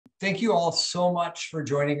Thank you all so much for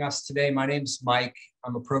joining us today. My name's Mike.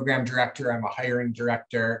 I'm a program director. I'm a hiring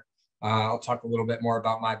director. I'll talk a little bit more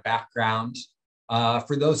about my background.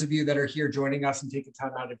 For those of you that are here joining us and taking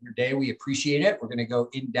time out of your day, we appreciate it. We're going to go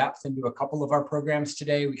in depth into a couple of our programs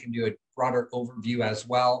today. We can do a broader overview as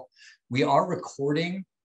well. We are recording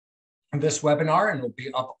this webinar and it'll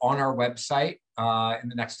be up on our website in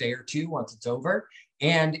the next day or two once it's over.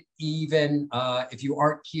 And even if you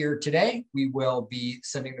aren't here today, we will be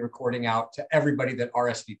sending the recording out to everybody that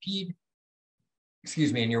RSVP'd.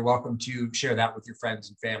 Excuse me, and you're welcome to share that with your friends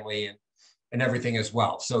and family and everything as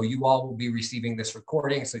well. So you all will be receiving this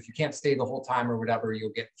recording. So if you can't stay the whole time or whatever, you'll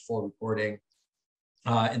get the full recording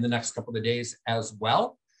in the next couple of days as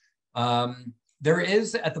well. There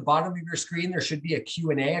is at the bottom of your screen, there should be a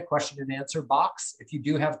Q&A, a question and answer box. If you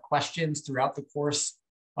do have questions throughout the course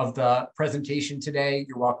of the presentation today,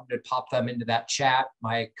 you're welcome to pop them into that chat.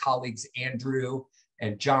 My colleagues Andrew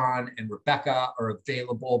and John and Rebecca are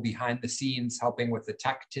available behind the scenes helping with the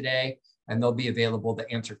tech today, and they'll be available to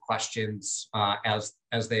answer questions as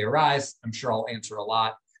they arise. I'm sure I'll answer a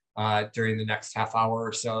lot during the next half hour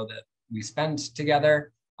or so that we spend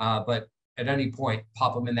together, but at any point,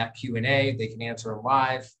 pop them in that Q&A. They can answer them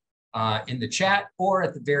live in the chat, or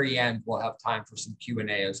at the very end, we'll have time for some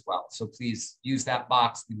Q&A as well. So please use that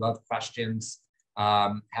box. We love questions.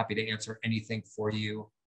 Happy to answer anything for you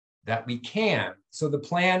that we can. So the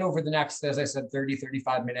plan over the next, as I said, 30,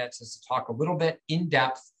 35 minutes is to talk a little bit in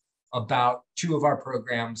depth about two of our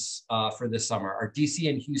programs for this summer, our DC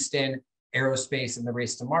and Houston Aerospace and the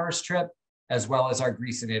Race to Mars trip, as well as our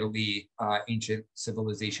Greece and Italy Ancient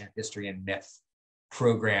Civilization History and Myth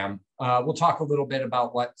program. We'll talk a little bit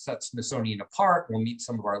about what sets Smithsonian apart. We'll meet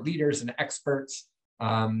some of our leaders and experts,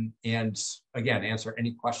 and again, answer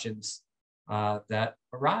any questions that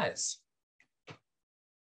arise.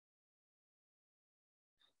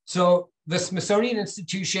 So the Smithsonian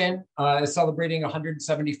Institution is celebrating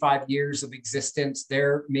 175 years of existence.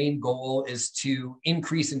 Their main goal is to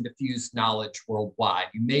increase and diffuse knowledge worldwide.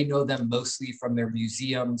 You may know them mostly from their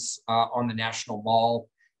museums on the National Mall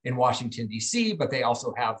in Washington, D.C., but they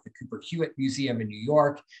also have the Cooper Hewitt Museum in New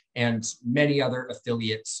York and many other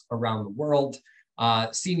affiliates around the world.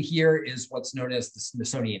 Seen here is what's known as the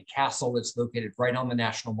Smithsonian Castle. It's located right on the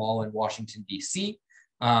National Mall in Washington, D.C.,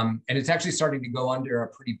 and it's actually starting to go under a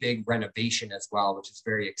pretty big renovation as well, which is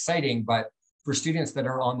very exciting. But for students that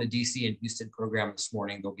are on the DC and Houston program this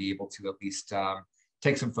morning, they'll be able to at least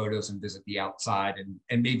take some photos and visit the outside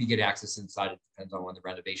and maybe get access inside. It depends on when the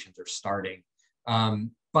renovations are starting.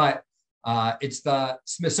 But it's the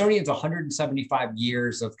Smithsonian's 175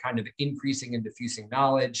 years of kind of increasing and diffusing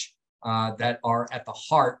knowledge that are at the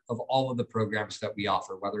heart of all of the programs that we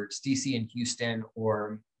offer, whether it's DC and Houston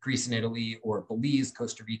or Greece and Italy or Belize,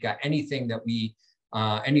 Costa Rica, anything that we,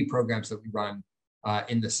 any programs that we run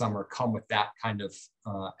in the summer come with that kind of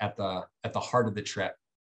at the heart of the trip.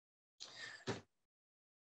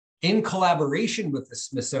 In collaboration with the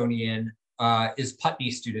Smithsonian is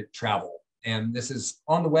Putney Student Travel. And this is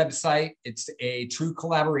on the website. It's a true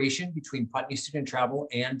collaboration between Putney Student Travel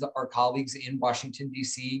and our colleagues in Washington,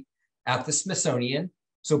 D.C. at the Smithsonian.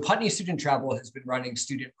 So Putney Student Travel has been running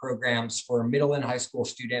student programs for middle and high school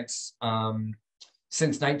students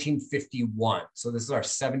since 1951. So this is our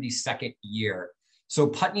 72nd year. So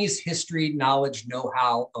Putney's history, knowledge,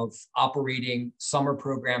 know-how of operating summer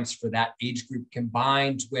programs for that age group,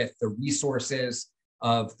 combined with the resources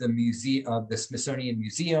of the Smithsonian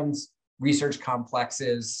museums, research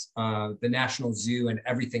complexes, the National Zoo, and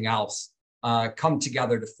everything else come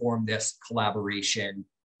together to form this collaboration.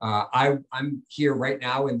 I'm here right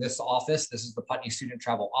now in this office. This is the Putney Student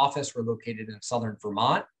Travel office. We're located in Southern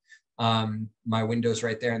Vermont. My window's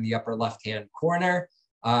right there in the upper left-hand corner.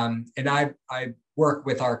 And I work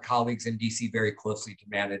with our colleagues in DC very closely to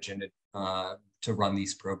manage and to run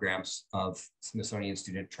these programs of Smithsonian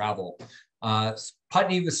Student Travel.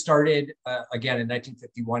 Putney was started again in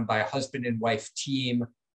 1951 by a husband and wife team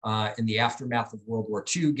in the aftermath of World War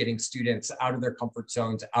II, getting students out of their comfort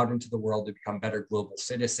zones, out into the world to become better global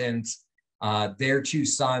citizens. Their two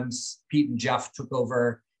sons, Pete and Jeff, took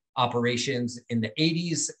over operations in the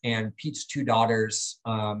 80s, and Pete's two daughters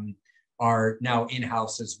are now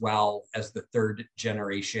in-house as well as the third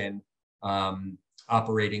generation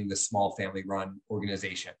operating the small family-run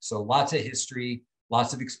organization. So lots of history,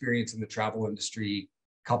 lots of experience in the travel industry,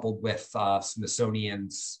 coupled with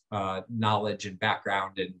Smithsonian's knowledge and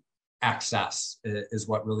background and access is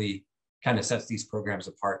what really kind of sets these programs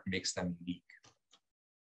apart and makes them unique.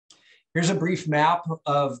 Here's a brief map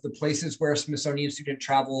of the places where Smithsonian student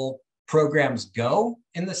travel programs go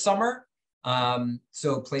in the summer.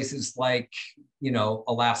 So places like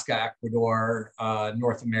Alaska, Ecuador,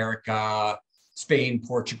 North America, Spain,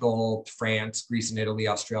 Portugal, France, Greece and Italy,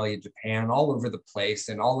 Australia, Japan, all over the place.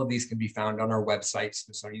 And all of these can be found on our website,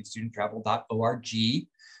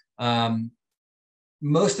 smithsonianstudenttravel.org.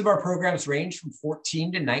 Most of our programs range from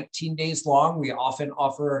 14 to 19 days long. We often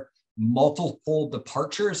offer multiple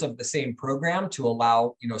departures of the same program to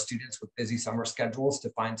allow students with busy summer schedules to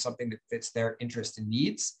find something that fits their interest and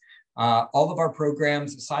needs. All of our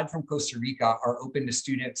programs, aside from Costa Rica, are open to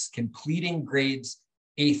students completing grades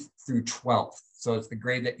 8th through 12th. So it's the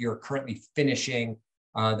grade that you're currently finishing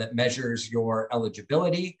that measures your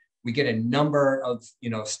eligibility. We get a number of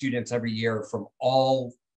students every year from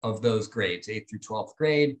all of those grades, 8th through 12th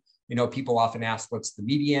grade. People often ask what's the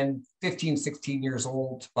median, 15, 16 years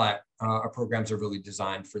old, but our programs are really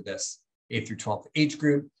designed for this 8th through 12th age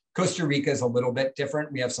group. Costa Rica is a little bit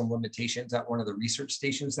different. We have some limitations at one of the research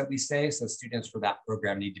stations that we stay. So students for that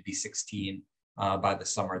program need to be 16 by the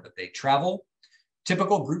summer that they travel.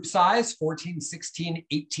 Typical group size, 14, 16,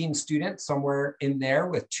 18 students, somewhere in there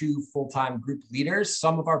with 2 full-time group leaders.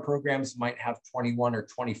 Some of our programs might have 21 or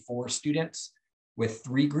 24 students with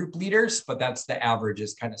 3 group leaders, but that's the average,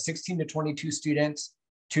 is kind of 16 to 22 students,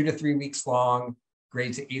 2 to 3 weeks long,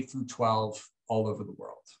 grades 8 through 12 all over the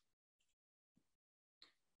world.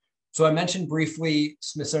 So I mentioned briefly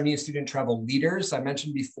Smithsonian Student Travel Leaders. I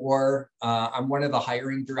mentioned before, I'm one of the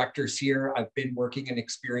hiring directors here. I've been working in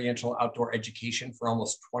experiential outdoor education for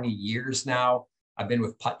almost 20 years now. I've been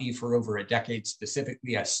with Putney for over a decade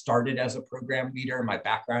specifically. I started as a program leader. My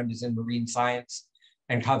background is in marine science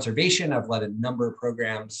and conservation. I've led a number of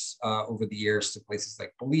programs over the years to places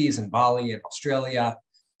like Belize and Bali and Australia,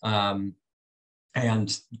 and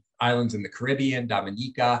islands in the Caribbean,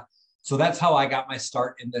 Dominica. So that's how I got my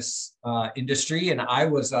start in this industry. And I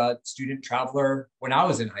was a student traveler when I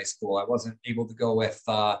was in high school. I wasn't able to go with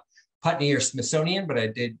Putney or Smithsonian, but I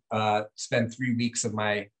did spend 3 weeks of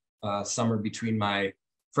my summer between my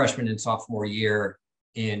freshman and sophomore year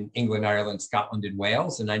in England, Ireland, Scotland, and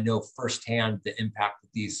Wales. And I know firsthand the impact that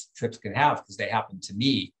these trips can have because they happened to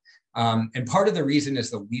me. And part of the reason is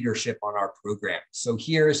the leadership on our program. So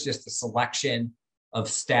here is just a selection of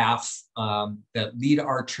staff that lead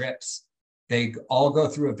our trips. They all go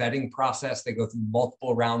through a vetting process. They go through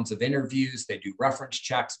multiple rounds of interviews. They do reference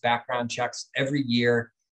checks, background checks every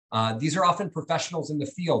year. These are often professionals in the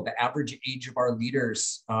field. The average age of our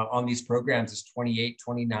leaders on these programs is 28,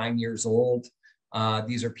 29 years old.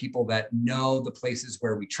 These are people that know the places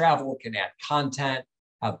where we travel, can add content,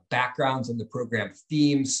 have backgrounds in the program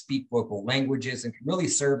themes, speak local languages, and can really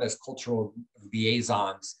serve as cultural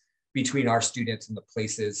liaisons between our students and the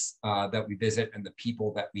places that we visit and the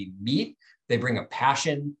people that we meet. They bring a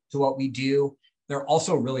passion to what we do. They're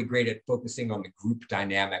also really great at focusing on the group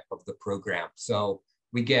dynamic of the program. So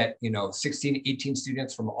we get 16, 18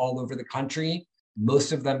 students from all over the country.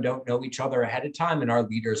 Most of them don't know each other ahead of time, and our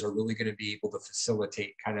leaders are really going to be able to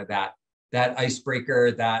facilitate kind of that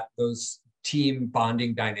icebreaker, those team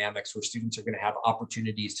bonding dynamics where students are going to have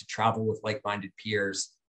opportunities to travel with like-minded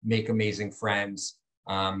peers, make amazing friends,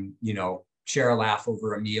 share a laugh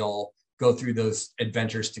over a meal, go through those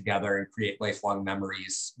adventures together and create lifelong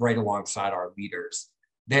memories right alongside our leaders.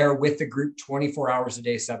 They're with the group 24 hours a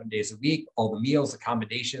day, 7 days a week, all the meals,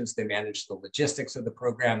 accommodations, they manage the logistics of the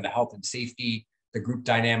program, the health and safety, the group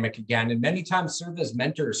dynamic again, and many times serve as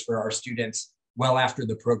mentors for our students well after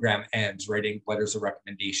the program ends, writing letters of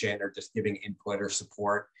recommendation or just giving input or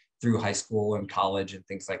support through high school and college and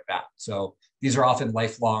things like that. So these are often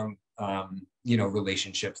lifelong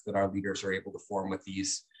relationships that our leaders are able to form with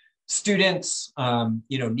these students.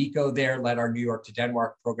 Nico there led our New York to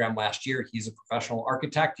Denmark program last year. He's a professional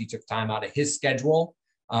architect. He took time out of his schedule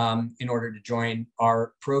in order to join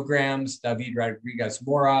our programs. David Rodriguez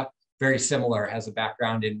Mora, very similar, has a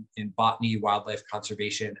background in botany, wildlife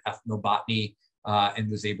conservation, ethnobotany, and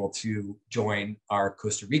was able to join our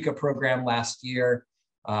Costa Rica program last year.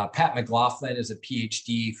 Pat McLaughlin is a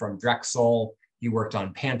PhD from Drexel. He worked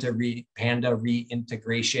on panda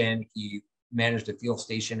reintegration. He managed a field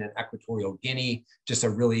station in Equatorial Guinea, just a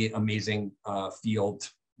really amazing field,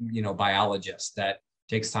 biologist that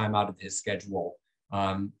takes time out of his schedule.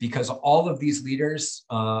 Because all of these leaders,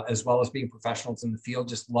 as well as being professionals in the field,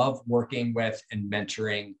 just love working with and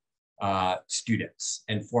mentoring students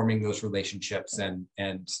and forming those relationships and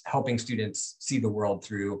helping students see the world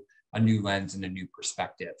through a new lens and a new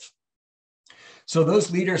perspective. So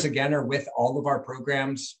those leaders, again, are with all of our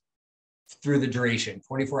programs through the duration,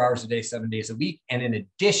 24 hours a day, 7 days a week. And in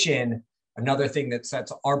addition, another thing that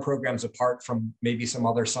sets our programs apart from maybe some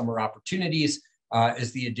other summer opportunities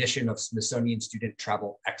is the addition of Smithsonian Student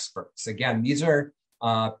Travel Experts. Again, these are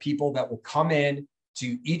people that will come in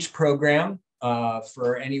to each program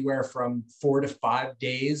for anywhere from 4 to 5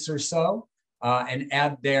 days or so, and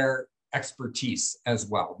add their expertise as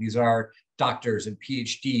well. These are doctors and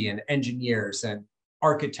PhD and engineers and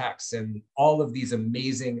architects and all of these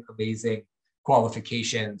amazing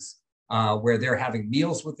qualifications where they're having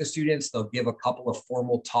meals with the students. They'll give a couple of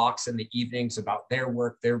formal talks in the evenings about their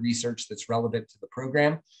work, their research that's relevant to the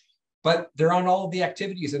program. But they're on all of the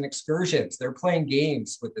activities and excursions. They're playing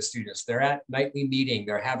games with the students. They're at nightly meeting.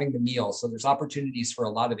 They're having the meals. So there's opportunities for a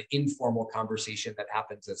lot of informal conversation that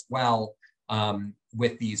happens as well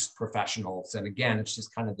with these professionals. And again, it's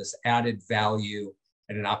just kind of this added value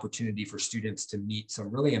and an opportunity for students to meet some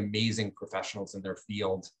really amazing professionals in their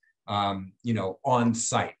field, on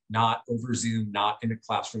site, not over Zoom, not in a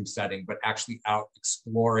classroom setting, but actually out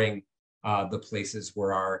exploring the places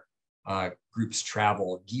where our groups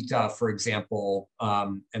travel. Gita, for example,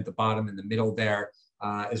 at the bottom in the middle there,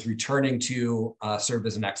 is returning to serve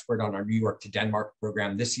as an expert on our New York to Denmark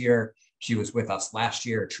program this year. She was with us last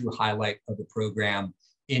year, a true highlight of the program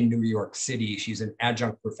in New York City. She's an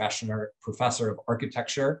adjunct professor of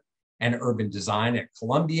architecture and urban design at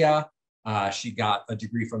Columbia. She got a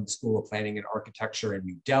degree from the School of Planning and Architecture in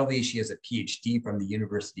New Delhi. She has a PhD from the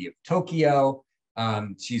University of Tokyo.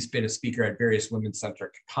 She's been a speaker at various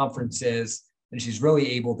women-centric conferences, and she's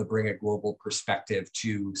really able to bring a global perspective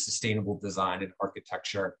to sustainable design and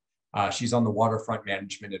architecture. She's on the Waterfront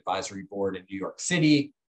Management Advisory Board in New York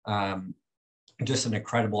City. Just an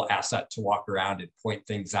incredible asset to walk around and point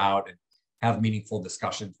things out and have meaningful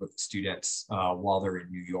discussions with the students while they're in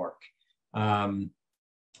New York.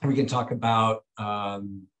 We can talk about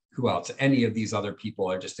who else. Any of these other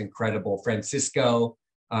people are just incredible. Francisco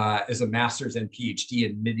is a master's and PhD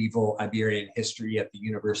in medieval Iberian history at the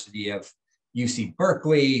University of UC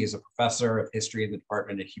Berkeley. He's a professor of history in the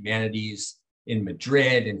Department of Humanities in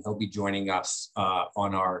Madrid, and he'll be joining us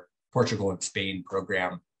on our Portugal and Spain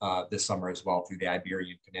program this summer as well through the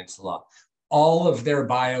Iberian Peninsula. All of their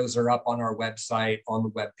bios are up on our website, on the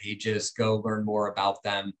web pages. Go learn more about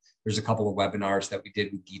them. There's a couple of webinars that we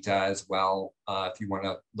did with Gita as well, if you want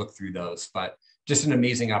to look through those. But just an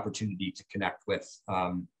amazing opportunity to connect with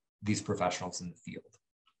these professionals in the field.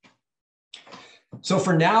 So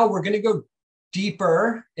for now, we're going to go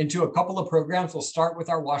deeper into a couple of programs. We'll start with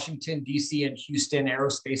our Washington, D.C. and Houston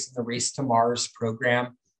Aerospace and the Race to Mars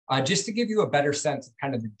program, just to give you a better sense of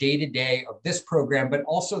kind of the day-to-day of this program, but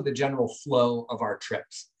also the general flow of our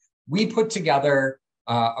trips. We put together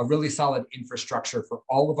a really solid infrastructure for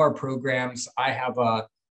all of our programs. I have a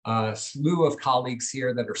slew of colleagues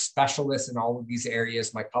here that are specialists in all of these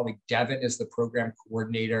areas. My colleague Devin is the program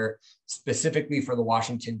coordinator specifically for the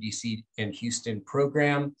Washington, D.C. and Houston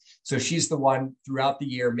program. So she's the one throughout the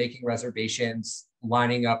year making reservations,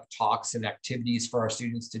 lining up talks and activities for our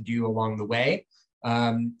students to do along the way.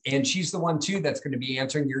 And she's the one too that's going to be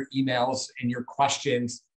answering your emails and your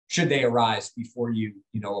questions should they arise before you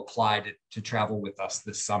apply to travel with us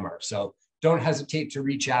this summer. So don't hesitate to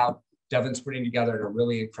reach out. Devin's putting together a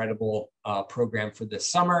really incredible program for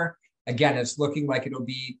this summer. Again, it's looking like it'll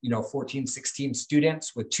be 14, 16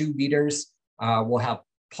 students with 2 leaders. We'll have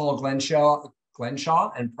Paul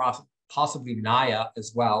Glenshaw and possibly Naya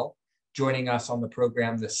as well joining us on the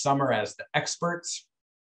program this summer as the experts.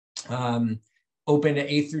 Open to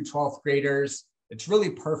 8th through 12th graders. It's really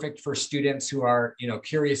perfect for students who are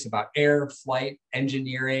curious about air, flight,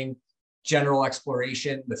 engineering, general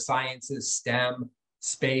exploration, the sciences, STEM,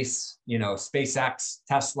 space, SpaceX,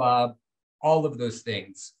 Tesla, all of those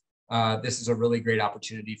things. This is a really great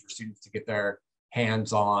opportunity for students to get their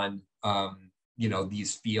hands on,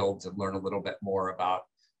 these fields and learn a little bit more about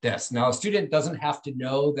this. Now, a student doesn't have to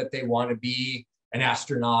know that they want to be an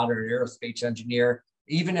astronaut or an aerospace engineer,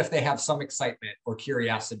 even if they have some excitement or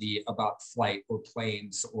curiosity about flight or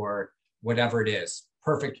planes or whatever it is.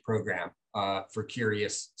 Perfect program for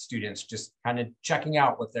curious students, just kind of checking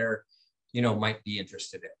out what they're might be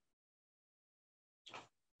interested in.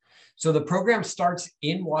 So the program starts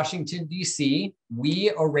in Washington, D.C.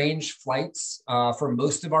 We arrange flights for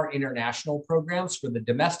most of our international programs. For the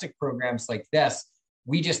domestic programs like this,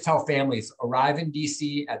 we just tell families, arrive in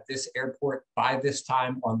D.C. at this airport by this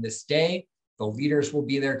time on this day. The leaders will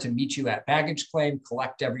be there to meet you at baggage claim,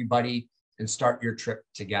 collect everybody, and start your trip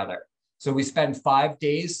together. So we spend 5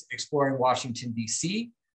 days exploring Washington,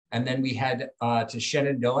 D.C., and then we head to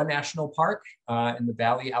Shenandoah National Park in the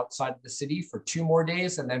valley outside of the city for 2 more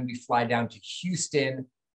days. And then we fly down to Houston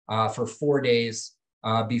for 4 days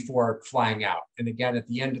before flying out. And again, at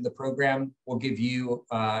the end of the program, we'll give you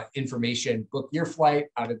information, book your flight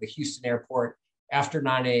out of the Houston airport after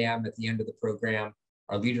 9 a.m. at the end of the program.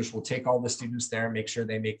 Our leaders will take all the students there, make sure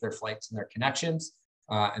they make their flights and their connections.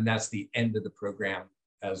 And that's the end of the program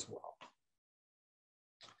as well.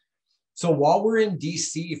 So while we're in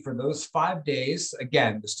DC for those 5 days,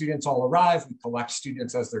 again, the students all arrive, we collect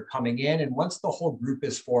students as they're coming in. And once the whole group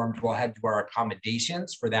is formed, we'll head to our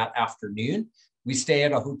accommodations for that afternoon. We stay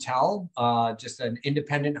at a hotel, just an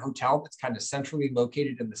independent hotel that's kind of centrally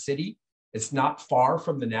located in the city. It's not far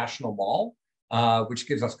from the National Mall, which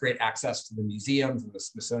gives us great access to the museums and the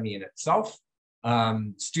Smithsonian itself.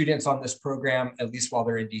 Students on this program, at least while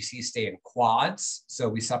they're in DC, stay in quads. So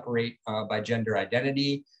we separate by gender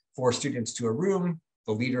identity. 4 students to a room.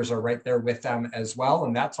 The leaders are right there with them as well.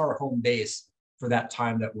 And that's our home base for that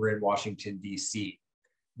time that we're in Washington, DC.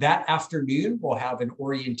 That afternoon, we'll have an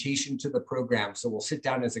orientation to the program. So we'll sit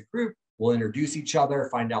down as a group, we'll introduce each other,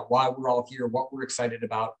 find out why we're all here, what we're excited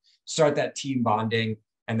about, start that team bonding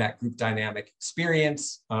and that group dynamic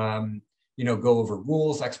experience, you know, go over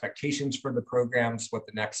rules, expectations for the programs, what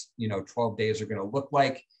the next, 12 days are going to look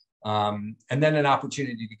like. And then an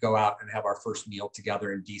opportunity to go out and have our first meal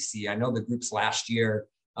together in DC. I know the groups last year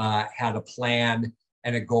had a plan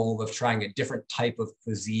and a goal of trying a different type of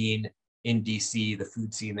cuisine in DC. The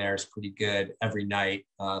food scene there is pretty good every night.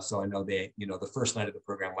 So I know they, the first night of the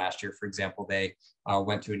program last year, for example, they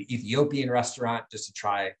went to an Ethiopian restaurant just to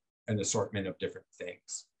try an assortment of different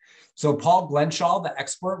things. So Paul Glenshaw, the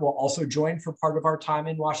expert, will also join for part of our time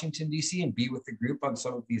in Washington, DC and be with the group on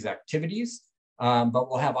some of these activities. But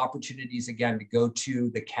we'll have opportunities again to go to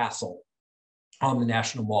the castle on the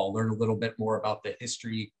National Mall, learn a little bit more about the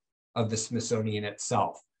history of the Smithsonian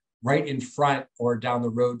itself. Right in front or down the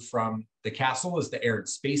road from the castle is the Air and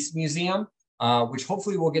Space Museum, which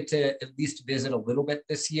hopefully we'll get to at least visit a little bit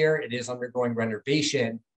this year. It is undergoing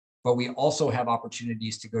renovation, but we also have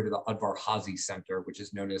opportunities to go to the Udvar-Hazy Center, which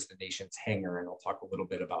is known as the nation's hangar, and I'll talk a little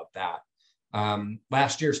bit about that.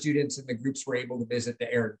 Last year, students in the groups were able to visit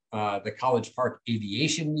the College Park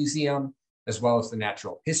Aviation Museum, as well as the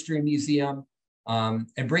Natural History Museum,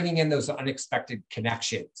 and bringing in those unexpected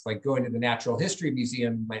connections. Like going to the Natural History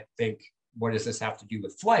Museum, you might think, what does this have to do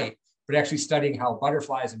with flight? But actually studying how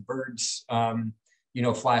butterflies and birds,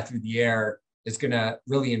 fly through the air is going to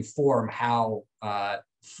really inform how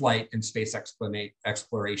flight and space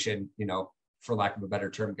exploration, for lack of a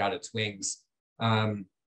better term, got its wings.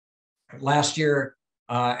 Last year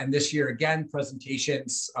and this year, again,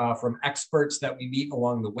 presentations from experts that we meet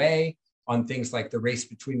along the way on things like the race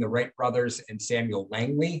between the Wright brothers and Samuel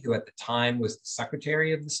Langley, who at the time was the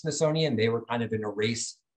secretary of the Smithsonian. They were kind of in a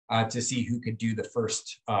race to see who could do the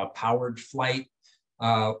first powered flight.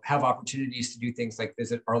 Have opportunities to do things like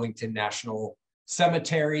visit Arlington National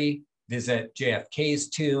Cemetery, visit JFK's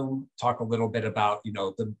tomb, talk a little bit about,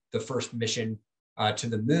 the first mission to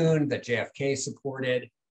the moon that JFK supported.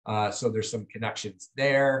 So there's some connections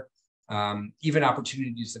there. Even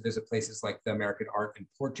opportunities to visit places like the American Art and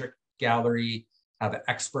Portrait Gallery, have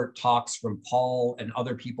expert talks from Paul and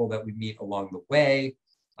other people that we meet along the way.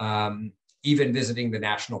 Even visiting the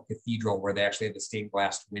National Cathedral, where they actually have a stained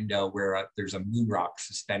glass window where there's a moon rock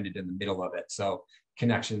suspended in the middle of it. So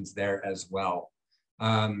connections there as well.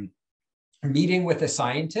 Meeting with a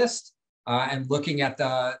scientist and looking at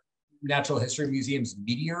the Natural History Museum's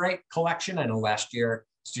meteorite collection. I know last year,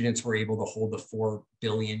 students were able to hold a 4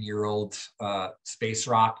 billion-year-old space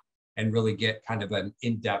rock and really get kind of an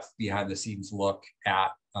in-depth behind-the-scenes look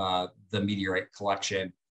at the meteorite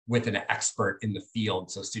collection with an expert in the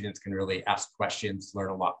field. So students can really ask questions, learn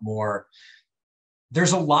a lot more.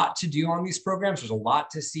 There's a lot to do on these programs. There's a lot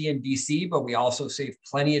to see in DC, but we also save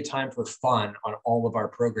plenty of time for fun on all of our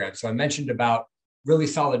programs. So I mentioned about really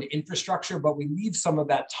solid infrastructure, but we leave some of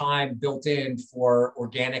that time built in for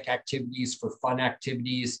organic activities, for fun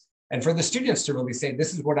activities, and for the students to really say,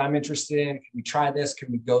 this is what I'm interested in. Can we try this?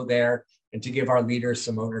 Can we go there? And to give our leaders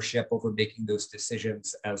some ownership over making those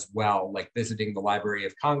decisions as well, like visiting the Library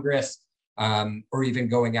of Congress, or even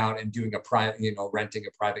going out and doing a private, renting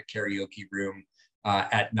a private karaoke room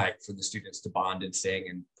at night for the students to bond and sing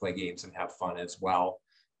and play games and have fun as well.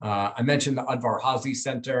 I mentioned the Udvar-Hazy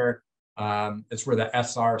Center. It's where the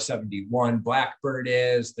SR-71 Blackbird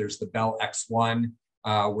is. There's the Bell X-1,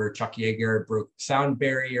 where Chuck Yeager broke the sound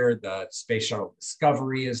barrier. The Space Shuttle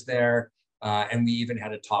Discovery is there. And we even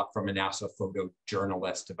had a talk from a NASA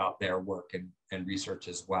photojournalist about their work and research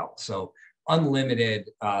as well. So unlimited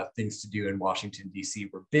things to do in Washington, DC.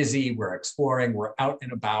 We're busy, we're exploring, we're out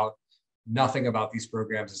and about. Nothing about these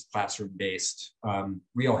programs is classroom-based,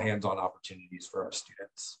 real hands-on opportunities for our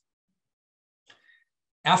students.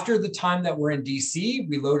 After the time that we're in DC,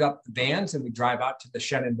 we load up the vans and we drive out to the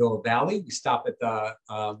Shenandoah Valley. We stop at the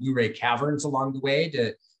Luray Caverns along the way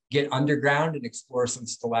to get underground and explore some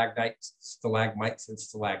stalagmites and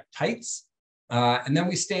stalactites. And then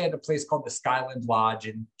we stay at a place called the Skyland Lodge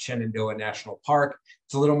in Shenandoah National Park.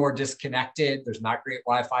 It's a little more disconnected. There's not great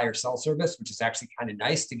Wi-Fi or cell service, which is actually kind of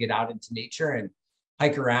nice to get out into nature and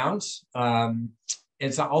hike around.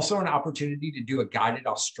 It's also an opportunity to do a guided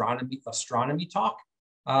astronomy talk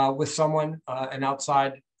with someone, an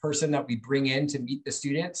outside person that we bring in to meet the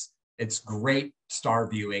students. It's great star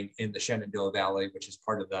viewing in the Shenandoah Valley, which is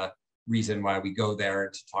part of the reason why we go there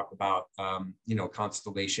to talk about,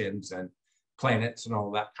 constellations and planets and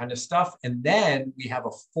all that kind of stuff. And then we have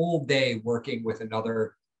a full day working with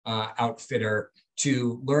another outfitter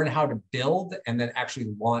to learn how to build and then actually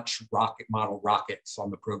launch model rockets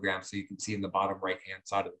on the program. So you can see in the bottom right-hand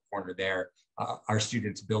side of the corner there, our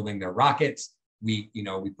students building their rockets. We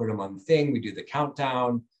put them on the thing, we do the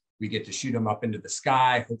countdown, we get to shoot them up into the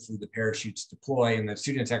sky. Hopefully the parachutes deploy, and the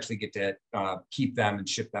students actually get to keep them and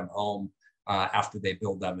ship them home after they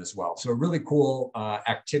build them as well. So a really cool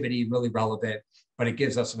activity, really relevant, but it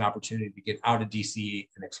gives us an opportunity to get out of DC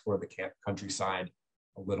and explore the countryside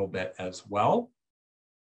a little bit as well.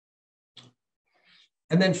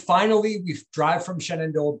 And then finally, we drive from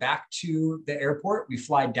Shenandoah back to the airport. We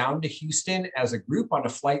fly down to Houston as a group on a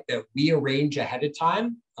flight that we arrange ahead of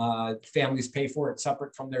time. Families pay for it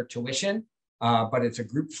separate from their tuition, but it's a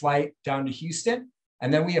group flight down to Houston.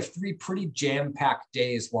 And then we have 3 pretty jam-packed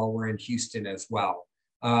days while we're in Houston as well.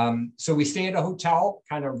 So we stay at a hotel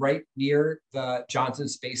kind of right near the Johnson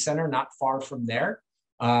Space Center, not far from there.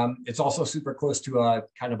 It's also super close to a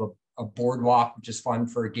kind of a boardwalk, which is fun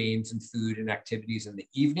for games and food and activities in the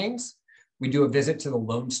evenings. We do a visit to the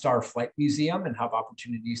Lone Star Flight Museum and have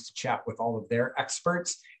opportunities to chat with all of their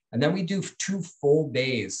experts. And then we do 2 full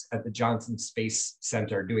days at the Johnson Space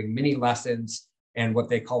Center doing mini lessons and what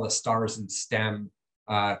they call a Stars in STEM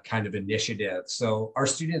kind of initiative. So our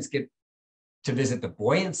students get to visit the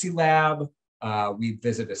buoyancy lab. We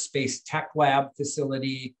visit a space tech lab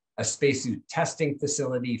facility, a spacesuit testing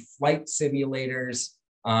facility, flight simulators.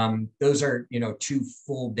 Those are, 2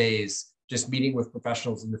 full days just meeting with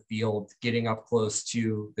professionals in the field, getting up close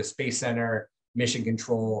to the Space Center, Mission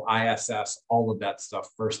Control, ISS, all of that stuff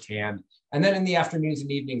firsthand. And then in the afternoons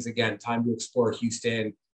and evenings, again, time to explore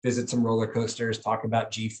Houston, visit some roller coasters, talk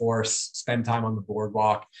about G-Force, spend time on the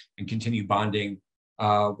boardwalk, and continue bonding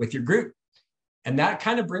with your group. And that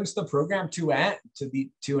kind of brings the program to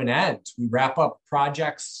an end. We wrap up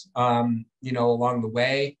projects, along the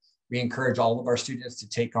way. We encourage all of our students to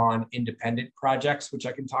take on independent projects, which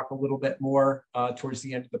I can talk a little bit more towards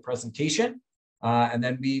the end of the presentation. And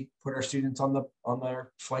then we put our students on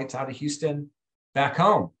their flights out of Houston back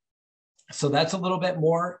home. So that's a little bit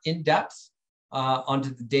more in depth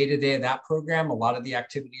onto the day-to-day of that program. A lot of the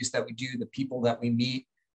activities that we do, the people that we meet,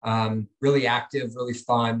 really active, really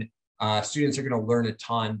fun. Students are going to learn a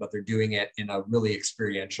ton, but they're doing it in a really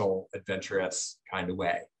experiential, adventurous kind of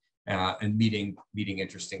way. And meeting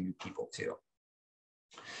interesting new people too.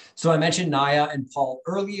 So I mentioned Naya and Paul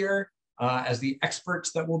earlier as the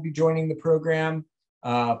experts that will be joining the program.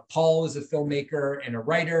 Paul is a filmmaker and a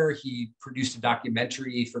writer. He produced a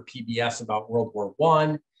documentary for PBS about World War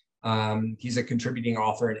I. He's a contributing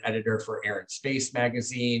author and editor for Air and Space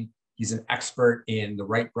magazine. He's an expert in the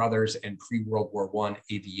Wright brothers and pre-World War I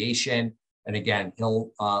aviation. And again,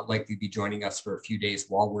 he'll likely be joining us for a few days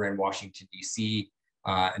while we're in Washington, D.C.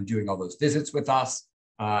 And doing all those visits with us.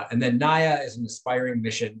 And then Naya is an aspiring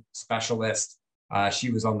mission specialist.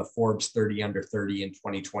 She was on the Forbes 30 Under 30 in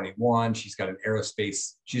 2021. She's an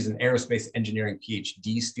aerospace engineering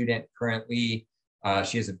PhD student currently.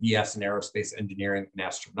 She has a BS in aerospace engineering and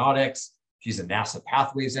astronautics. She's a NASA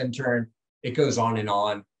Pathways intern. It goes on and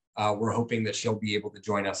on. We're hoping that she'll be able to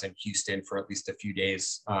join us in Houston for at least a few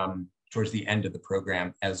days towards the end of the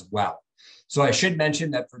program as well. So I should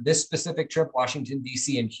mention that for this specific trip, Washington,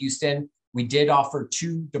 D.C. and Houston, we did offer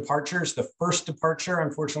 2 departures. The first departure,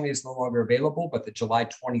 unfortunately, is no longer available, but the July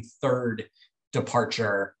 23rd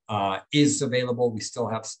departure is available. We still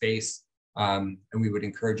have space, and we would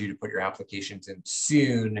encourage you to put your applications in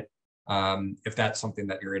soon if that's something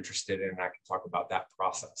that you're interested in. And I can talk about that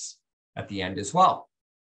process at the end as well.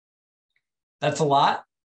 That's a lot.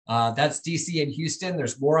 That's DC and Houston.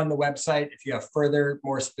 There's more on the website. If you have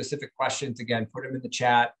more specific questions, again, put them in the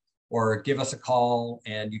chat or give us a call,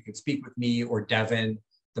 and you can speak with me or Devin,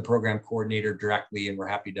 the program coordinator, directly, and we're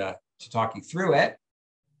happy to talk you through it.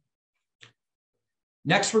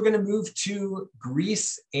 Next, we're going to move to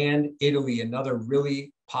Greece and Italy, another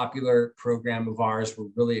really popular program of ours. We're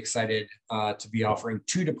really excited to be offering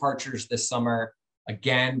 2 departures this summer.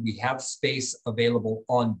 Again, we have space available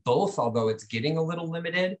on both, although it's getting a little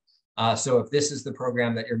limited. So if this is the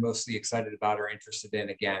program that you're mostly excited about or interested in,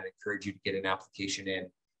 again, I encourage you to get an application in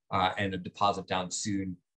and a deposit down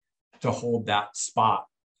soon to hold that spot.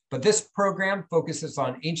 But this program focuses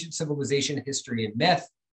on ancient civilization, history, and myth,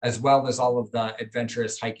 as well as all of the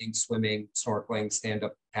adventurous hiking, swimming, snorkeling,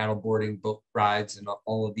 stand-up paddleboarding, boat rides, and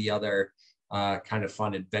all of the other kind of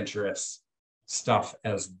fun, adventurous stuff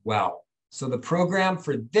as well. So the program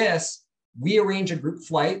for this, we arrange a group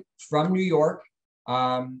flight from New York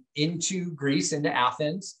into Greece, into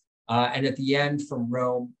Athens, and at the end from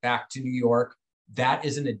Rome back to New York. That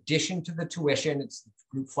is in addition to the tuition.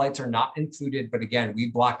 Group flights are not included, but again, we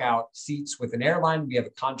block out seats with an airline. We have a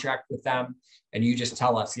contract with them, and you just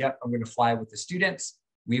tell us, yep, I'm going to fly with the students.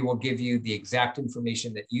 We will give you the exact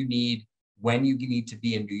information that you need, when you need to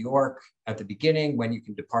be in New York at the beginning, when you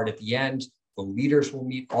can depart at the end. The leaders will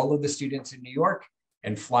meet all of the students in New York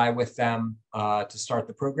and fly with them to start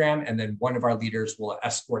the program. And then one of our leaders will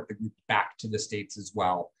escort the group back to the States as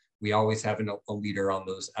well. We always have a leader on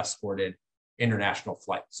those escorted international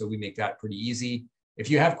flights. So we make that pretty easy. If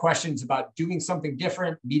you have questions about doing something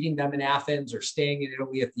different, meeting them in Athens or staying in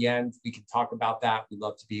Italy at the end, we can talk about that. We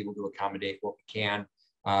love to be able to accommodate what we can.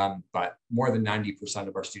 But more than 90%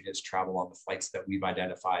 of our students travel on the flights that we've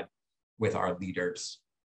identified with our leaders.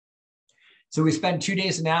 So we spend 2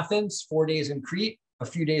 days in Athens, 4 days in Crete, a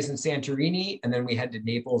few days in Santorini, and then we head to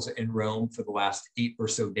Naples and Rome for the last 8 or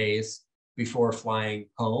so days before flying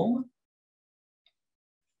home.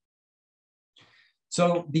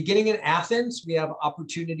 So beginning in Athens, we have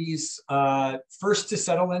opportunities first to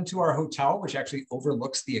settle into our hotel, which actually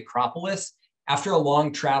overlooks the Acropolis. After a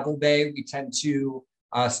long travel day, we tend to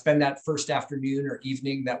spend that first afternoon or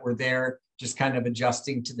evening that we're there, just kind of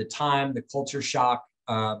adjusting to the time, the culture shock,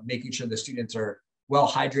 making sure the students are well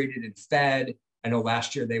hydrated and fed. I know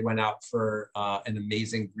last year they went out for an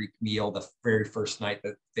amazing Greek meal the very first night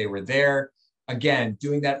that they were there. Again,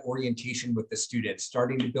 doing that orientation with the students,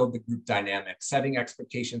 starting to build the group dynamic, setting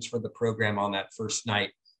expectations for the program on that first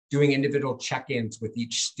night, doing individual check-ins with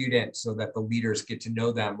each student so that the leaders get to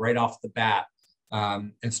know them right off the bat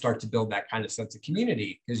and start to build that kind of sense of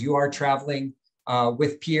community, because you are traveling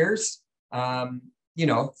with peers, you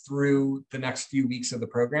know, through the next few weeks of the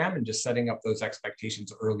program, and just setting up those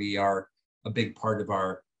expectations early are a big part of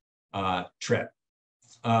our trip.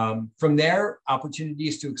 From there,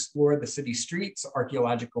 opportunities to explore the city streets,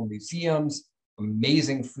 archaeological museums,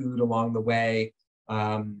 amazing food along the way.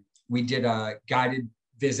 We did a guided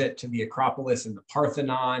visit to the Acropolis and the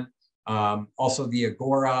Parthenon, also the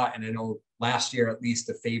Agora, and I know last year at least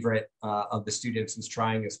a favorite of the students was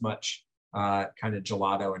trying as much kind of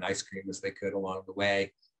gelato and ice cream as they could along the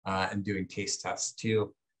way, and doing taste tests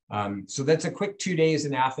too. So that's a quick 2 days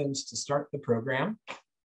in Athens to start the program.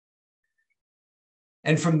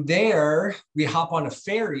 And from there, we hop on a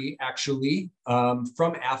ferry, actually,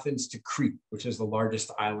 from Athens to Crete, which is the largest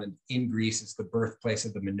island in Greece. It's the birthplace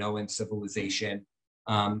of the Minoan civilization.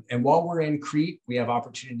 And while we're in Crete, we have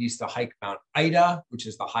opportunities to hike Mount Ida, which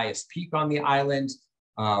is the highest peak on the island,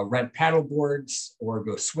 rent paddle boards, or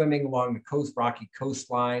go swimming along the rocky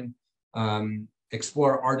coastline,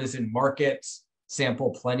 explore artisan markets, sample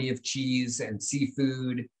plenty of cheese and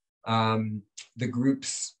seafood. The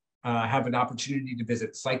groups have an opportunity to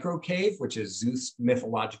visit Psycho Cave, which is Zeus'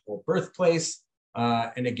 mythological birthplace.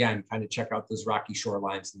 And again, kind of check out those rocky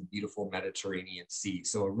shorelines in the beautiful Mediterranean Sea.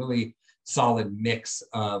 So a really solid mix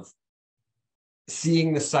of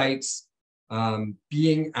seeing the sights,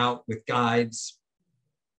 being out with guides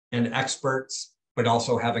and experts, but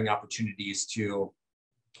also having opportunities to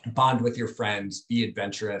bond with your friends, be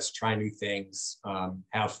adventurous, try new things,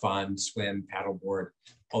 have fun, swim, paddleboard,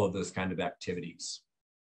 all of those kind of activities.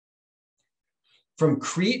 From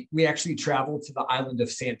Crete, we actually traveled to the island of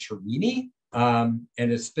Santorini, and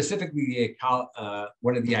it's specifically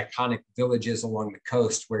one of the iconic villages along the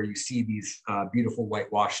coast where you see these beautiful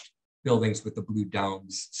whitewashed buildings with the blue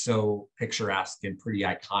domes, so picturesque and pretty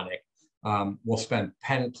iconic. We'll spend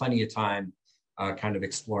plenty of time kind of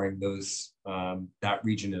exploring those that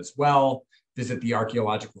region as well. Visit the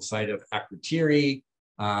archaeological site of Akrotiri.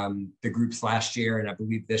 The groups last year, and I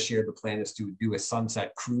believe this year, the plan is to do a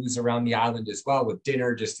sunset cruise around the island as well with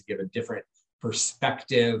dinner, just to give a different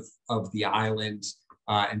perspective of the island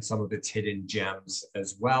and some of its hidden gems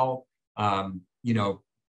as well. You know,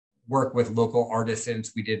 work with local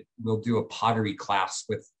artisans. We'll do a pottery class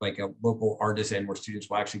with like a local artisan where students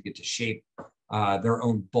will actually get to shape their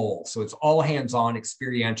own bowl. So it's all hands-on,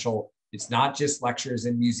 experiential. It's not just lectures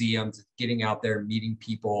in museums, it's getting out there, meeting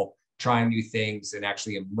people, trying new things, and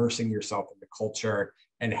actually immersing yourself in the culture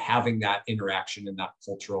and having that interaction and that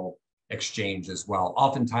cultural exchange as well.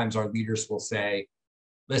 Oftentimes our leaders will say,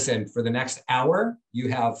 listen, for the next hour, you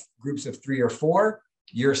have groups of 3 or 4.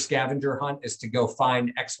 Your scavenger hunt is to go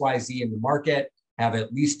find XYZ in the market, have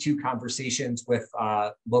at least 2 conversations with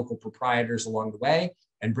local proprietors along the way,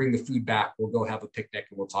 and bring the food back. We'll go have a picnic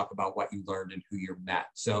and we'll talk about what you learned and who you met.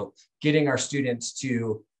 So getting our students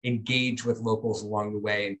to engage with locals along the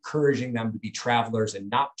way, encouraging them to be travelers and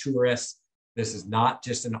not tourists. This is not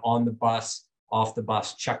just an on the bus, off the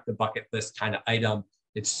bus, check the bucket list kind of item.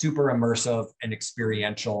 It's super immersive and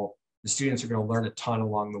experiential. The students are going to learn a ton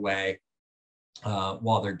along the way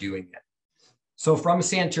while they're doing it. So from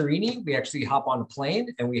Santorini, we actually hop on a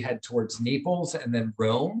plane and we head towards Naples and then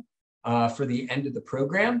Rome for the end of the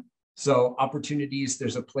program. So opportunities,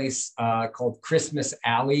 there's a place called Christmas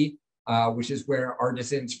Alley, which is where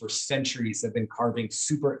artisans for centuries have been carving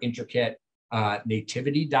super intricate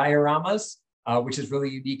nativity dioramas, which is really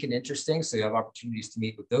unique and interesting. So you have opportunities to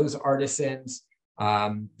meet with those artisans,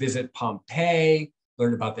 visit Pompeii,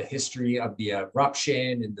 learn about the history of the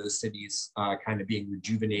eruption and those cities kind of being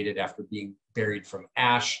rejuvenated after being buried from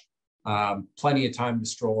ash. Plenty of time to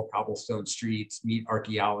stroll cobblestone streets, meet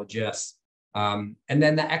archaeologists. And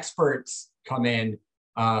then the experts come in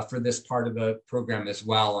for this part of the program as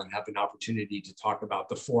well and have an opportunity to talk about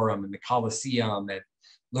the Forum and the Colosseum and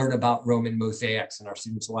learn about Roman mosaics. And our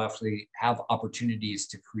students will actually have opportunities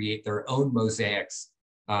to create their own mosaics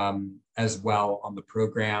as well on the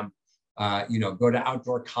program. Go to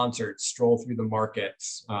outdoor concerts, stroll through the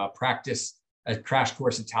markets, practice a crash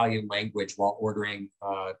course Italian language while ordering,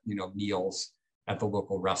 meals at the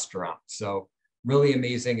local restaurant. So really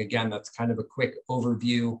amazing. Again, that's kind of a quick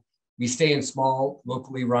overview. We stay in small,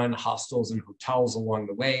 locally run hostels and hotels along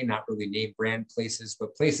the way, not really name brand places,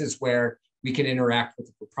 but places where we can interact with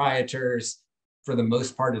the proprietors. For the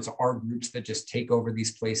most part, it's our groups that just take over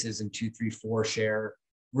these places in 2, 3, 4 share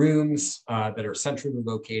rooms that are centrally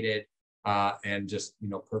located. And just,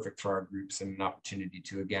 perfect for our groups and an opportunity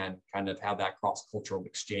to, again, kind of have that cross-cultural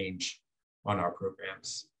exchange on our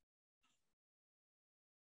programs.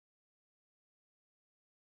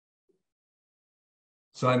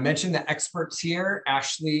 So I mentioned the experts here.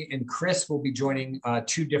 Ashley and Chris will be joining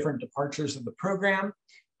 2 different departures of the program.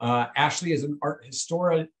 Ashley is an art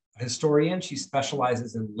historian. She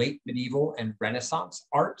specializes in late medieval and Renaissance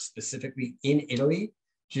art, specifically in Italy.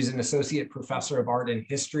 She's an associate professor of art and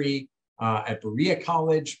history at Berea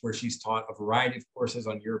College, where she's taught a variety of courses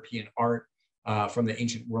on European art from the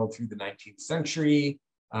ancient world through the 19th century.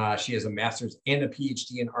 She has a master's and a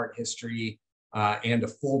PhD in art history, and a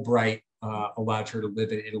Fulbright allowed her to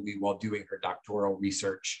live in Italy while doing her doctoral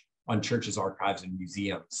research on churches, archives, and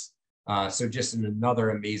museums. So just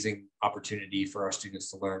another amazing opportunity for our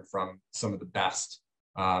students to learn from some of the best,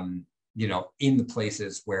 in the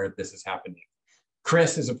places where this is happening.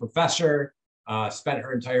 Chris is a professor, spent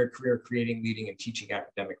her entire career creating, leading, and teaching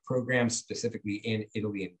academic programs, specifically in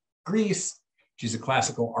Italy and Greece. She's a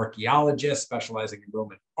classical archaeologist specializing in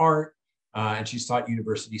Roman art, and she's taught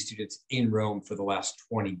university students in Rome for the last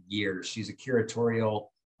 20 years. She's a curatorial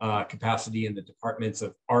capacity in the departments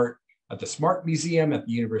of art at the Smart Museum at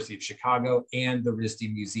the University of Chicago and the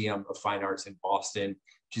RISD Museum of Fine Arts in Boston.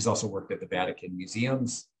 She's also worked at the Vatican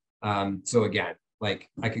Museums. So again,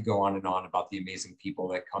 I could go on and on about the amazing people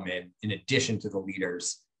that come in addition to the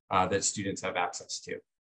leaders that students have access to.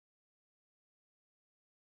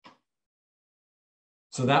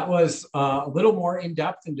 So that was a little more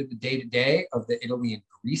in-depth into the day-to-day of the Italy and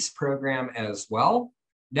Greece program as well.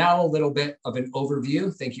 Now a little bit of an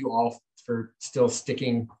overview. Thank you all for still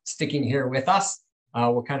sticking here with us.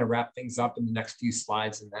 We'll kind of wrap things up in the next few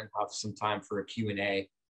slides and then have some time for a Q&A.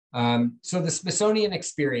 So the Smithsonian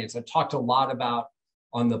experience, I talked a lot about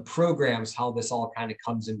on the programs, how this all kind of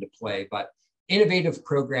comes into play, but innovative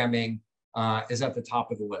programming is at the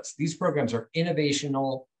top of the list. These programs are innovative,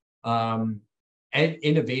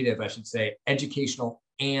 I should say, educational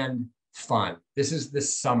and fun. This is the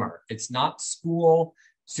summer. It's not school.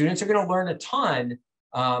 Students are going to learn a ton,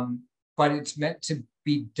 but it's meant to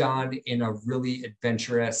be done in a really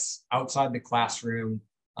adventurous, outside the classroom,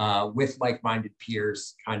 with like-minded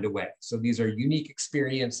peers kind of way. So these are unique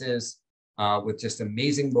experiences with just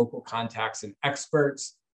amazing local contacts and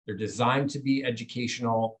experts. They're designed to be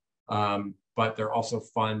educational, but they're also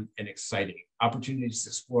fun and exciting. Opportunities to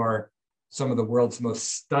explore some of the world's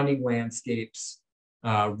most stunning landscapes,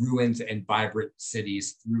 ruins, and vibrant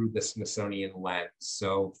cities through the Smithsonian lens.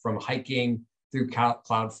 So from hiking through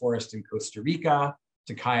cloud forest in Costa Rica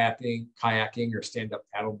to kayaking or stand-up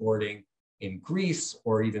paddleboarding in Greece,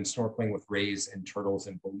 or even snorkeling with rays and turtles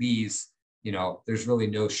in Belize, there's really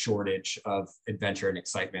no shortage of adventure and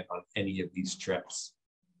excitement on any of these trips.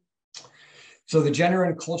 So the gender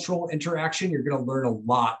and cultural interaction, you're going to learn a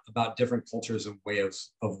lot about different cultures and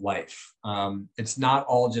ways of life. It's not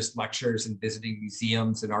all just lectures and visiting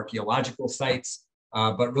museums and archaeological sites,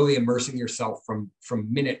 but really immersing yourself from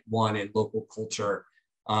minute one in local culture.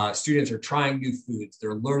 Students are trying new foods,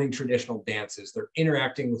 they're learning traditional dances, they're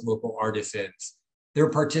interacting with local artisans, they're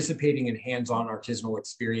participating in hands-on artisanal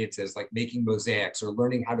experiences like making mosaics or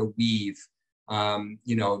learning how to weave,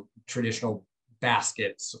 traditional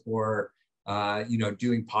baskets or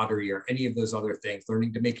doing pottery or any of those other things,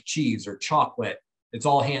 learning to make cheese or chocolate. It's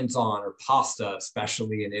all hands-on, or pasta,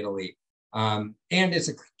 especially in Italy. And it's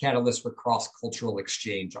a catalyst for cross-cultural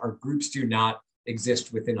exchange. Our groups do not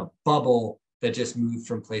exist within a bubble that just move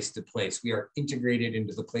from place to place. We are integrated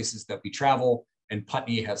into the places that we travel, and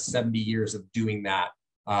Putney has 70 years of doing that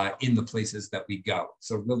in the places that we go.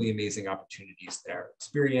 So really amazing opportunities there.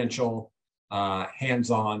 Experiential,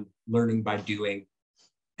 hands-on, learning by doing.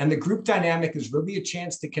 And the group dynamic is really a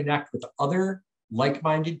chance to connect with other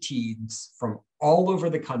like-minded teens from all over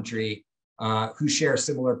the country who share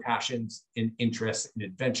similar passions and interests in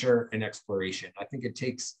adventure and exploration. I think it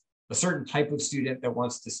takes a certain type of student that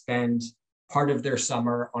wants to spend part of their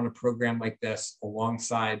summer on a program like this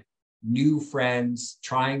alongside new friends,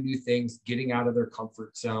 trying new things, getting out of their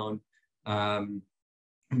comfort zone.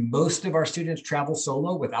 Most of our students travel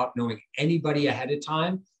solo without knowing anybody ahead of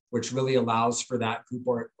time, which really allows for that group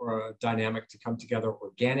or dynamic to come together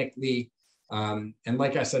organically. And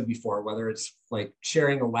like I said before, whether it's like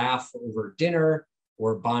sharing a laugh over dinner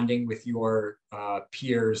or bonding with your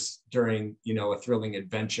peers during, a thrilling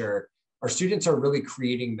adventure, our students are really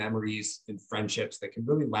creating memories and friendships that can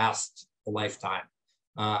really last a lifetime.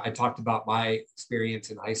 I talked about my experience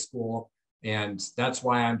in high school, and that's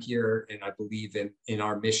why I'm here. And I believe in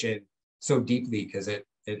our mission so deeply, because it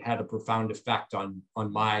had a profound effect on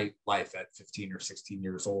my life at 15 or 16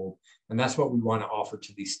 years old. And that's what we want to offer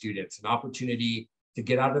to these students, an opportunity to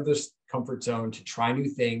get out of this comfort zone, to try new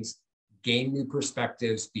things, gain new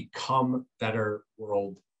perspectives, become better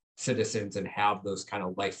world citizens, and have those kind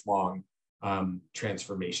of lifelong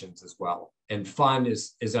transformations as well. And fun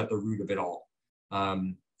is at the root of it all.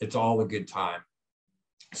 It's all a good time.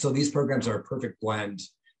 So these programs are a perfect blend,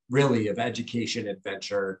 really, of education,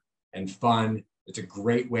 adventure, and fun. It's a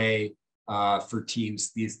great way for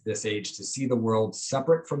teens this age to see the world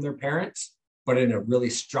separate from their parents, but in a really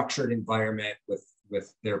structured environment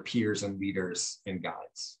with their peers and leaders and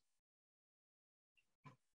guides.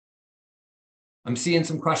 I'm seeing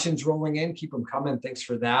some questions rolling in. Keep them coming. Thanks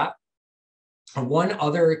for that. One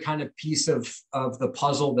other kind of piece of the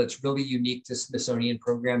puzzle that's really unique to Smithsonian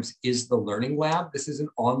programs is the Learning Lab. This is an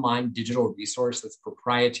online digital resource that's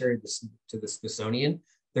proprietary to the Smithsonian.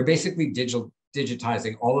 They're basically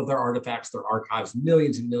digitizing all of their artifacts, their archives,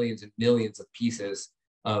 millions and millions and millions of pieces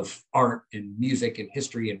of art and music and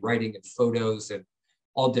history and writing and photos and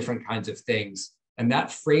all different kinds of things. And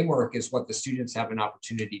that framework is what the students have an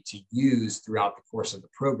opportunity to use throughout the course of the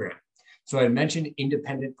program. So I mentioned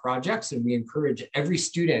independent projects, and we encourage every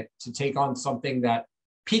student to take on something that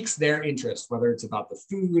piques their interest, whether it's about the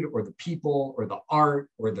food or the people or the art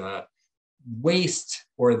or the waste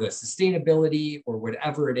or the sustainability or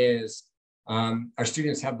whatever it is. Our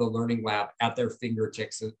students have the Learning Lab at their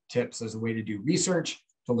fingertips as a way to do research,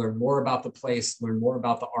 to learn more about the place, learn more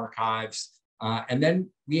about the archives. And then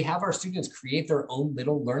we have our students create their own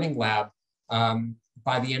little Learning Lab.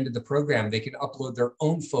 By the end of the program, they can upload their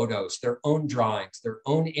own photos, their own drawings, their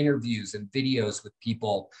own interviews and videos with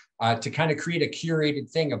people to kind of create a curated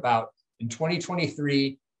thing about, in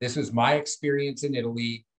 2023, this was my experience in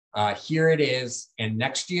Italy. Here it is. And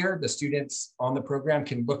next year, the students on the program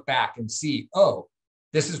can look back and see, oh,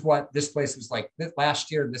 this is what this place was like last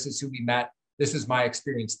year. This is who we met. This is my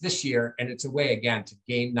experience this year. And it's a way, again, to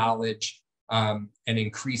gain knowledge and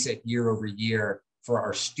increase it year over year for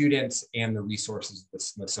our students and the resources of the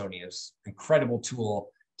Smithsonian. Is an incredible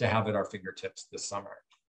tool to have at our fingertips this summer.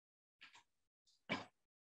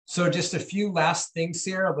 So just a few last things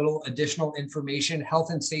here, a little additional information.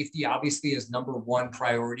 Health and safety obviously is #1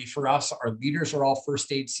 priority for us. Our leaders are all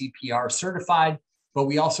first aid CPR certified, but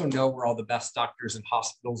we also know where all the best doctors and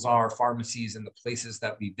hospitals are, pharmacies, and the places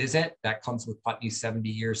that we visit. That comes with Putney's 70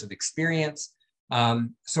 years of experience.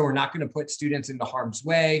 So we're not going to put students into harm's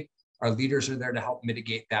way. Our leaders are there to help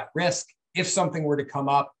mitigate that risk. If something were to come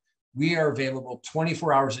up, we are available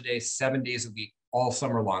 24 hours a day, 7 days a week, all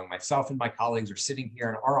summer long. Myself and my colleagues are sitting here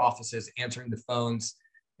in our offices answering the phones.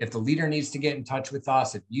 If the leader needs to get in touch with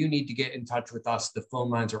us, if you need to get in touch with us, the phone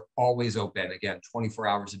lines are always open. Again, 24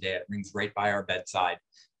 hours a day. It rings right by our bedside.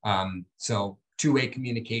 So two-way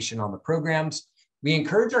communication on the programs. We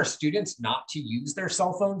encourage our students not to use their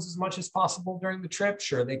cell phones as much as possible during the trip.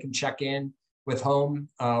 Sure, they can check in with home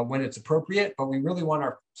when it's appropriate, but we really want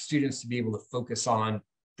our students to be able to focus on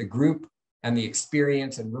the group and the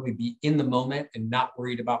experience and really be in the moment and not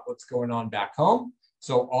worried about what's going on back home.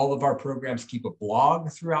 So all of our programs keep a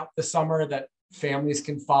blog throughout the summer that families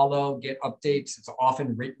can follow, get updates. It's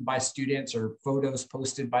often written by students or photos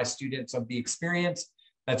posted by students of the experience.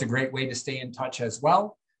 That's a great way to stay in touch as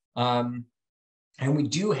well. And we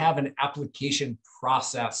do have an application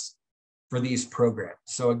process for these programs.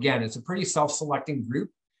 So again, it's a pretty self-selecting group,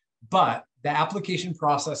 but the application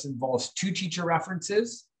process involves 2 teacher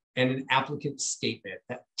references and an applicant statement.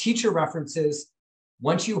 That teacher references,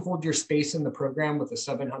 once you hold your space in the program with a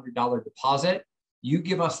 $700 deposit, you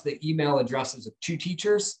give us the email addresses of 2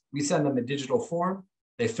 teachers. We send them a digital form.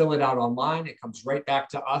 They fill it out online. It comes right back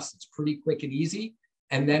to us. It's pretty quick and easy.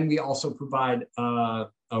 And then we also provide a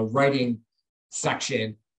writing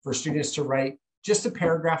section for students to write just a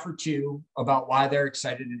paragraph or 2 about why they're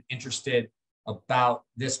excited and interested about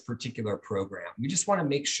this particular program. We just want to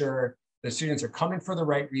make sure the students are coming for the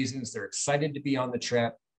right reasons. They're excited to be on the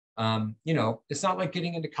trip. It's not like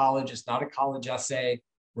getting into college. It's not a college essay.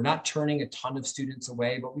 We're not turning a ton of students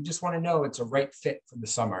away, but we just want to know it's a right fit for the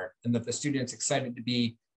summer and that the student's excited to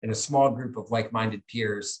be in a small group of like-minded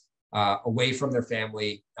peers away from their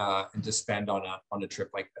family and to spend on a trip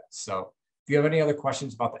like this. So if you have any other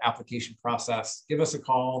questions about the application process, give us a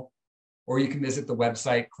call, or you can visit the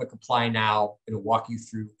website, click apply now. It'll walk you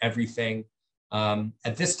through everything.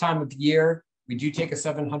 At this time of the year, we do take a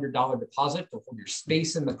 $700 deposit to hold your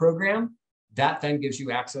space in the program. That then gives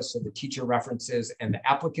you access to the teacher references and the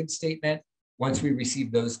applicant statement. Once we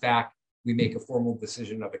receive those back, we make a formal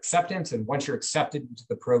decision of acceptance. And once you're accepted into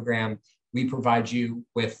the program, we provide you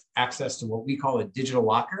with access to what we call a digital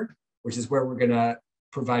locker, which is where we're going to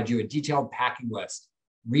provide you a detailed packing list,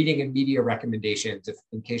 reading and media recommendations,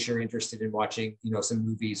 in case you're interested in watching, some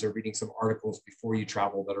movies or reading some articles before you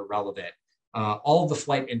travel that are relevant. All of the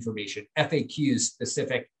flight information, FAQs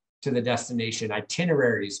specific to the destination,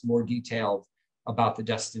 itineraries more detailed about the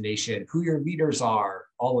destination, who your leaders are,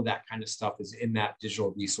 all of that kind of stuff is in that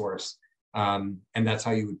digital resource. And that's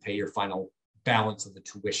how you would pay your final balance of the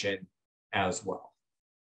tuition as well.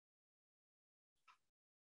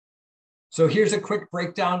 So here's a quick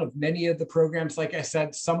breakdown of many of the programs. Like I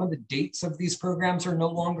said, some of the dates of these programs are no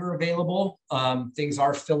longer available. Things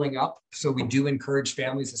are filling up. So we do encourage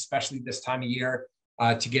families, especially this time of year,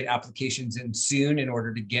 to get applications in soon in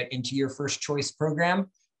order to get into your first choice program.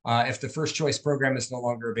 If the first choice program is no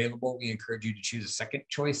longer available, we encourage you to choose a second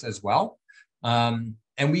choice as well.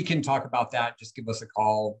 And we can talk about that. Just give us a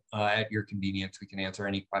call at your convenience. We can answer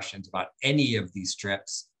any questions about any of these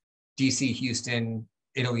trips. DC, Houston,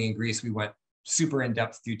 Italy, and Greece, we went super in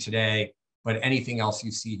depth through today, but anything else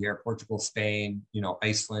you see here, Portugal, Spain,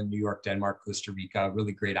 Iceland, New York, Denmark, Costa Rica,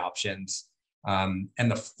 really great options. And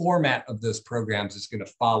the format of those programs is going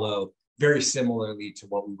to follow very similarly to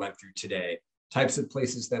what we went through today. Types of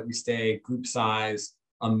places that we stay, group size,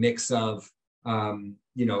 a mix of,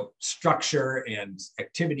 structure and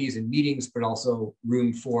activities and meetings, but also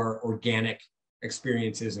room for organic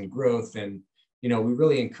experiences and growth. And we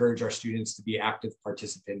really encourage our students to be active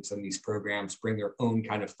participants in these programs, bring their own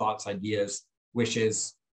kind of thoughts, ideas,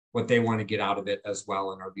 wishes, what they want to get out of it as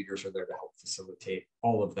well. And our leaders are there to help facilitate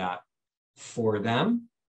all of that for them.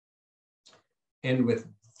 And with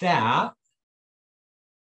that,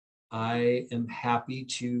 I am happy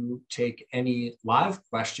to take any live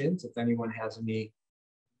questions. If anyone has any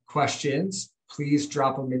questions, please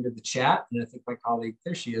drop them into the chat. And I think my colleague,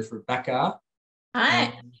 there she is, Rebecca.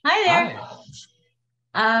 Hi. Hi there.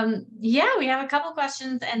 Hi. Yeah, we have a couple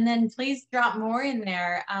questions, and then please drop more in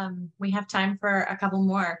there. We have time for a couple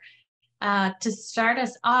more. To start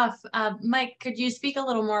us off, Mike, could you speak a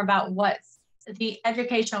little more about what's the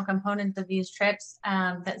educational components of these trips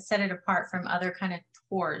that set it apart from other kind of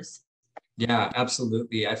tours? Yeah,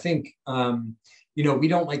 absolutely. I think, we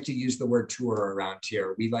don't like to use the word tour around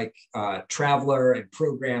here. We like traveler and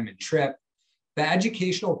program and trip. The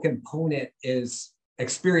educational component is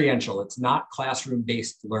experiential. It's not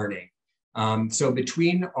classroom-based learning. So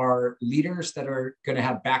between our leaders that are going to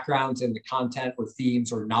have backgrounds in the content or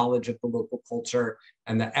themes or knowledge of the local culture,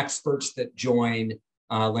 and the experts that join,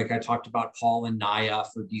 like I talked about Paul and Naya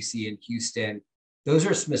for DC and Houston, those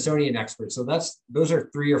are Smithsonian experts. So those are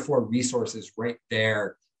 3 or 4 resources right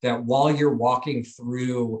there that while you're walking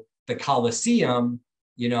through the Coliseum,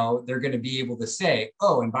 they're going to be able to say,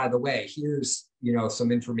 oh, and by the way, here's,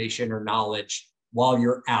 some information or knowledge while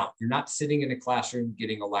you're out. You're not sitting in a classroom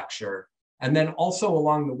getting a lecture. And then also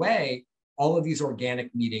along the way, all of these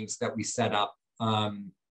organic meetings that we set up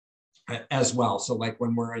as well. So like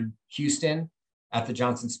when we're in Houston at the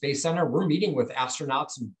Johnson Space Center, we're meeting with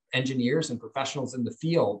astronauts and engineers and professionals in the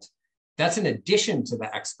field. That's in addition to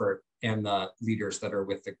the expert and the leaders that are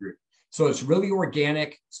with the group. So it's really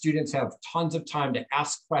organic. Students have tons of time to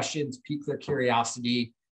ask questions, pique their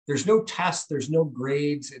curiosity. There's no tests, there's no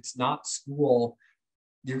grades. It's not school.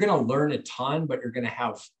 You're going to learn a ton, but you're going to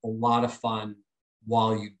have a lot of fun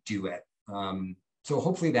while you do it. So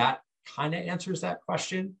hopefully that kind of answers that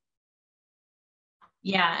question.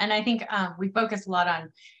 Yeah, and I think we focus a lot on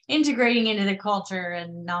integrating into the culture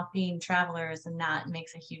and not being travelers, and that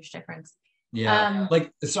makes a huge difference. Yeah,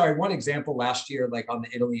 like, sorry, one example last year, like on the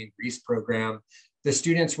Italy and Greece program, the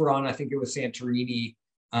students were on, I think it was Santorini,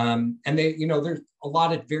 and they, you know, there's a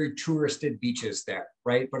lot of very touristed beaches there,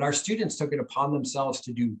 right? But our students took it upon themselves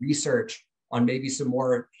to do research on maybe some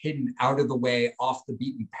more hidden, out of the way, off the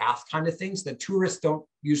beaten path kind of things that tourists don't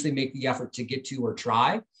usually make the effort to get to or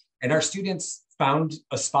try. And our students found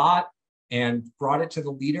a spot and brought it to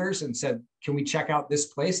the leaders and said, can we check out this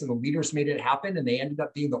place? And the leaders made it happen. And they ended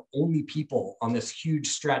up being the only people on this huge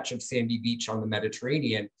stretch of sandy beach on the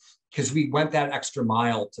Mediterranean, because we went that extra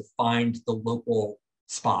mile to find the local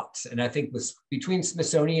spots. And I think with between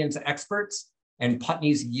Smithsonian's experts and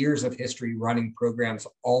Putney's years of history running programs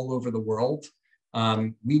all over the world,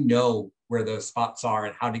 we know where those spots are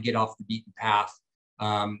and how to get off the beaten path.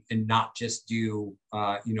 And not just do,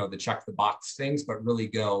 you know, the check the box things, but really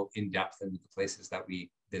go in depth into the places that we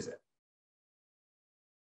visit.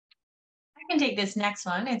 I can take this next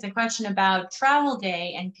one. It's a question about travel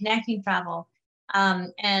day and connecting travel.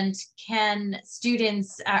 And can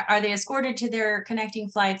students, are they escorted to their connecting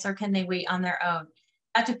flights, or can they wait on their own?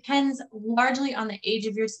 That depends largely on the age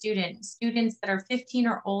of your student. Students that are 15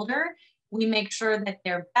 or older, we make sure that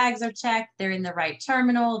their bags are checked, they're in the right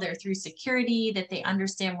terminal, they're through security, that they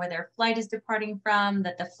understand where their flight is departing from,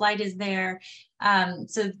 that the flight is there.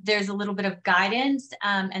 So there's a little bit of guidance,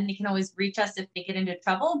 and they can always reach us if they get into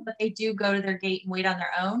trouble, but they do go to their gate and wait on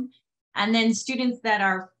their own. And then students that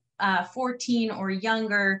are 14 or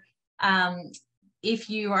younger, if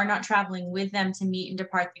you are not traveling with them to meet and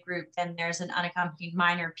depart the group, then there's an unaccompanied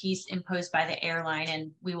minor piece imposed by the airline,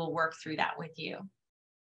 and we will work through that with you.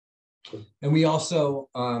 And we also,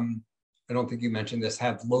 I don't think you mentioned this,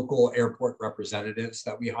 have local airport representatives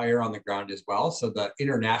that we hire on the ground as well. So the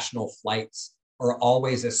international flights are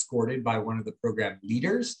always escorted by one of the program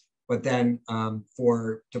leaders. But then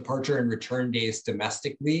for departure and return days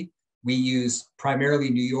domestically, we use primarily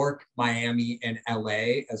New York, Miami, and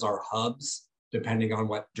LA as our hubs, depending on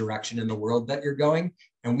what direction in the world that you're going.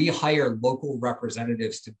 And we hire local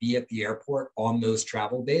representatives to be at the airport on those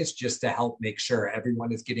travel days just to help make sure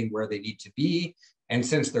everyone is getting where they need to be. And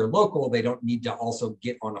since they're local, they don't need to also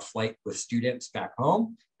get on a flight with students back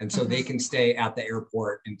home. And so they can stay at the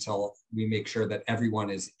airport until we make sure that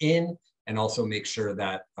everyone is in, and also make sure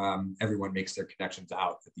that everyone makes their connections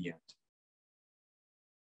out at the end.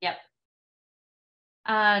 Yep.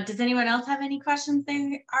 Does anyone else have any questions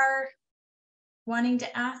they are wanting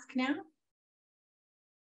to ask now?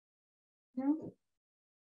 No?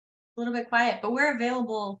 A little bit quiet, but we're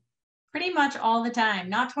available pretty much all the time.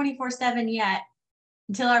 Not 24/7 yet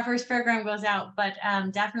until our first program goes out, but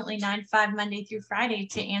definitely 9 to 5 Monday through Friday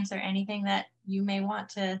to answer anything that you may want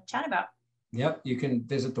to chat about. Yep, you can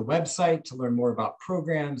visit the website to learn more about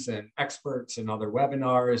programs and experts and other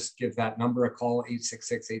webinars. Give that number a call,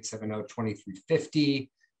 866-870-2350.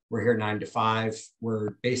 We're here 9 to 5.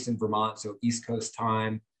 We're based in Vermont, so East Coast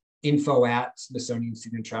time.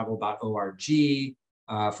 info@smithsonianstudenttravel.org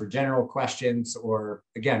for general questions, or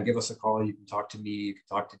again, give us a call. You can talk to me, you can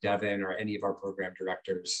talk to Devin or any of our program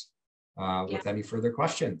directors with any further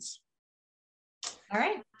questions. All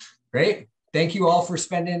right. Great. Thank you all for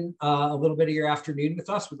spending a little bit of your afternoon with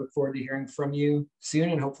us. We look forward to hearing from you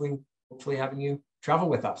soon, and hopefully having you travel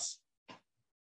with us.